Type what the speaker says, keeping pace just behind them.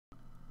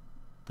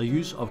The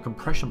use of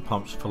compression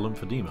pumps for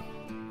lymphedema.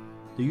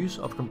 The use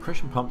of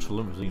compression pumps for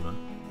lymphedema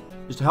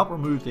is to help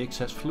remove the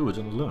excess fluids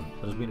in the limb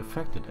that has been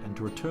affected and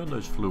to return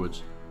those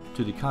fluids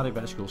to the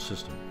cardiovascular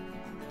system.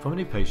 For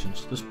many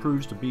patients, this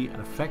proves to be an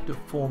effective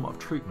form of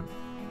treatment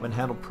when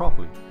handled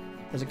properly,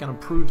 as it can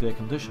improve their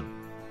condition.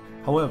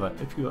 However,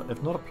 if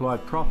not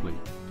applied properly,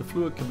 the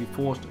fluid can be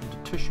forced into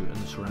tissue in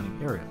the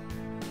surrounding area.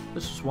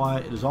 This is why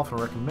it is often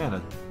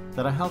recommended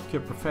that a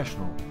healthcare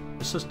professional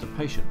assist the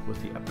patient with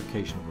the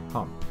application of a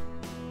pump.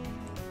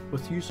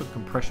 With the use of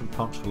compression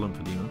pumps for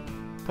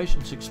lymphedema,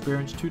 patients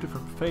experience two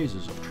different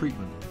phases of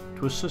treatment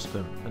to assist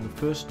them. In the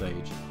first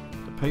stage,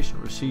 the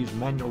patient receives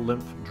manual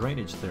lymph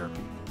drainage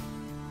therapy.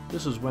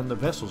 This is when the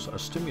vessels are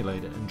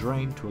stimulated and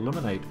drained to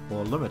eliminate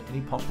or limit any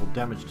possible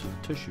damage to the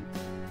tissue.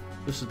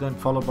 This is then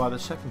followed by the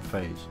second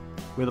phase,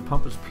 where the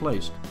pump is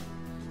placed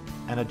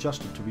and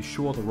adjusted to be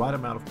sure the right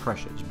amount of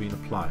pressure is being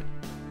applied.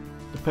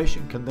 The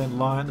patient can then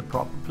lie in the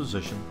proper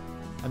position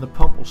and the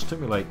pump will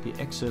stimulate the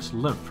excess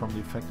lymph from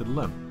the affected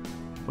limb.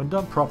 When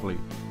done properly,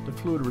 the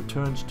fluid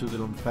returns to the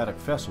lymphatic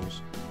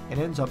vessels and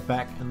ends up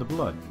back in the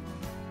blood.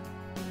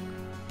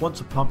 Once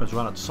the pump has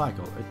run its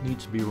cycle, it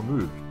needs to be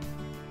removed.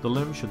 The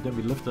limb should then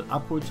be lifted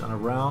upwards and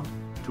around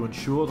to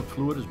ensure the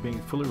fluid is being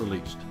fully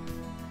released.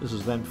 This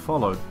is then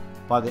followed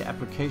by the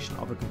application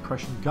of a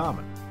compression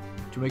garment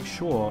to make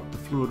sure the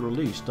fluid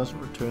release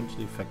doesn't return to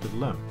the affected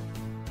limb.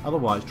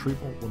 Otherwise,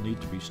 treatment will need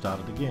to be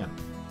started again.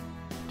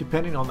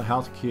 Depending on the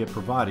healthcare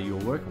provider you're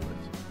working with,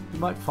 you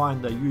might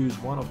find they use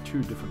one of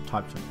two different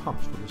types of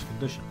pumps for this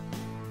condition.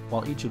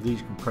 While each of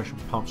these compression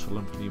pumps for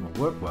lymphedema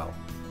work well,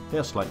 they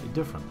are slightly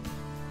different.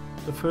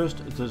 The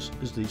first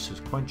is the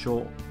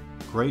sequential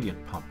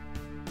gradient pump.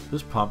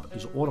 This pump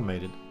is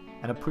automated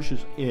and it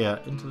pushes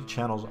air into the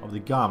channels of the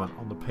garment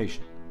on the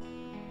patient.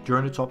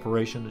 During its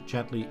operation, it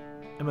gently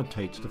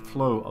imitates the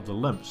flow of the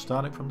lymph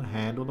starting from the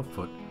hand or the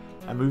foot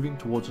and moving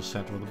towards the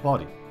center of the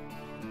body.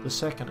 The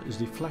second is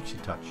the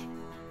flexi-touch.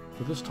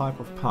 With this type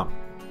of pump,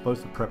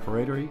 both the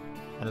preparatory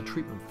and the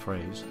treatment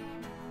phase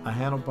are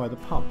handled by the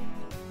pump.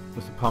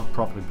 With the pump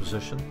properly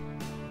positioned,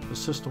 the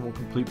system will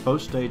complete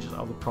both stages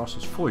of the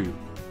process for you,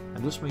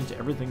 and this means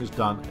everything is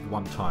done at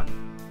one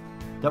time.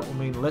 That will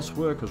mean less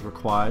work is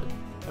required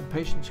and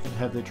patients can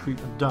have their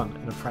treatment done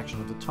in a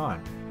fraction of the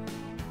time.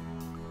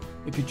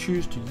 If you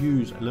choose to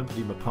use a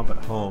lymphedema pump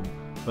at home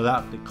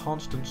without the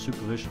constant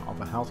supervision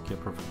of a healthcare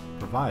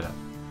provider,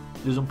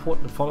 it is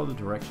important to follow the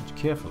directions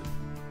carefully.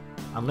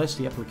 Unless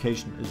the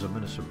application is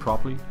administered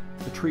properly,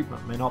 the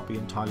treatment may not be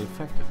entirely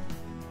effective.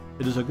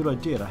 It is a good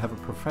idea to have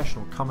a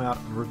professional come out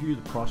and review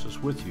the process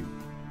with you,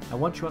 and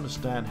once you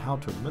understand how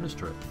to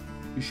administer it,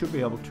 you should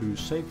be able to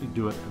safely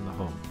do it in the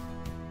home.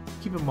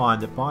 Keep in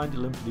mind that buying the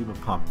lymphedema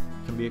pump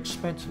can be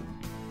expensive,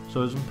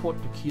 so it is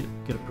important to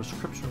get a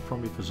prescription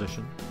from your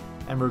physician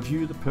and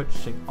review the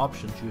purchasing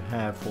options you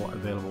have for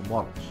available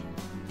models.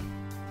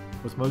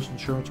 With most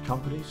insurance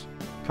companies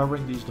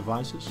covering these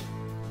devices,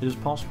 it is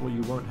possible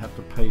you won't have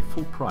to pay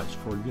full price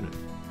for a unit.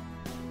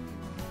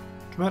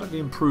 Dramatically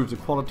improve the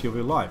quality of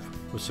your life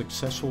with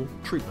successful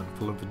treatment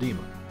for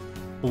lymphedema.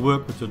 We'll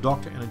work with your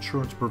doctor and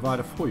insurance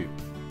provider for you.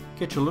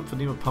 Get your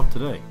lymphedema pump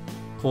today.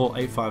 Call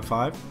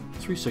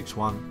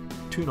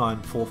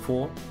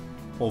 855-361-2944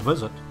 or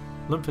visit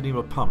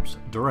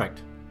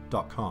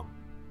LymphedemaPumpsDirect.com.